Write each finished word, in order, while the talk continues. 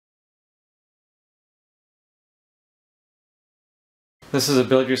This is a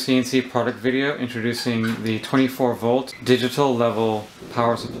Build Your CNC product video introducing the 24 volt digital level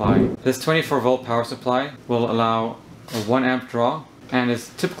power supply. This 24 volt power supply will allow a 1 amp draw and is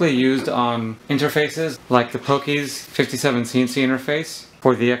typically used on interfaces like the Poki's 57 CNC interface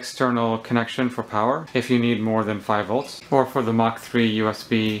for the external connection for power if you need more than 5 volts, or for the Mach 3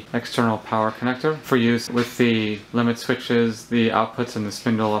 USB external power connector for use with the limit switches, the outputs and the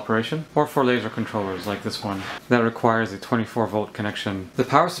spindle operation, or for laser controllers like this one that requires a 24 volt connection. The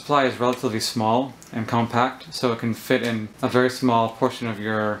power supply is relatively small and compact, so it can fit in a very small portion of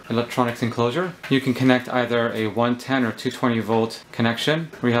your electronics enclosure. You can connect either a 110 or 220 volt connection.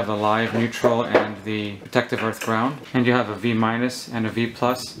 We have a live, neutral, and the protective earth ground, and you have a V- and a V+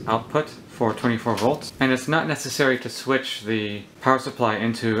 output for 24 volts. And it's not necessary to switch the power supply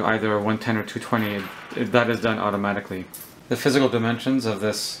into either 110 or 220. That is done automatically. The physical dimensions of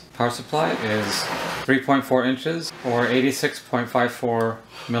this power supply is 3.4 inches or 86.54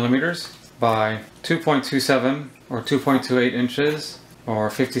 millimeters by 2.27 or 2.28 inches or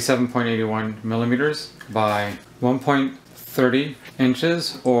 57.81 millimeters by 1.30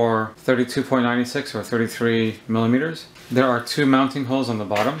 inches or 32.96 or 33 millimeters. There are 2 mounting holes on the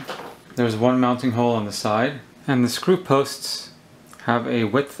bottom. There's 1 mounting hole on the side, and the screw posts have a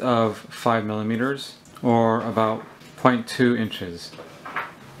width of 5 millimeters or about 0.2 inches.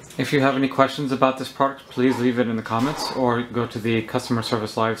 If you have any questions about this product, please leave it in the comments or go to the customer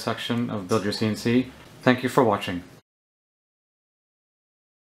service live section of Build Your CNC. Thank you for watching.